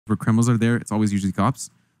where criminals are there, it's always usually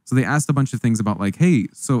cops. So they asked a bunch of things about like, hey,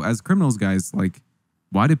 so as criminals, guys, like,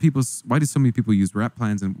 why do so many people use RAP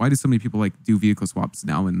plans, and why do so many people like do vehicle swaps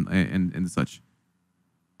now and such?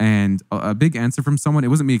 And a big answer from someone, it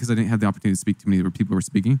wasn't me because I didn't have the opportunity to speak to many people were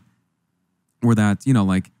speaking, were that, you know,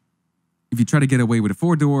 like if you try to get away with a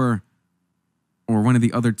 4-door or one of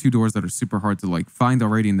the other 2 doors that are super hard to like find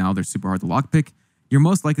already, and now they're super hard to lockpick, you're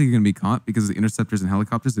most likely going to be caught because of the interceptors and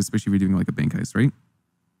helicopters, especially if you're doing like a bank heist, right?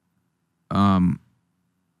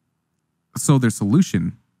 So their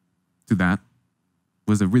solution to that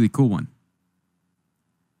was a really cool one.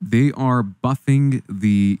 They are buffing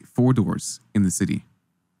the 4 doors in the city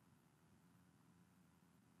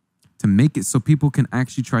to make it so people can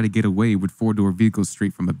actually try to get away with 4-door vehicles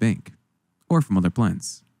straight from a bank or from other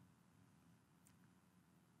plans.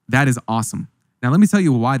 That is awesome. Now, let me tell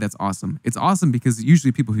you why that's awesome. It's awesome because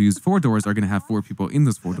usually people who use 4 doors are going to have 4 people in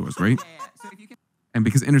those 4 doors, right? And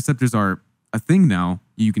because interceptors are a thing now,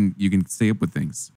 you can stay up with things.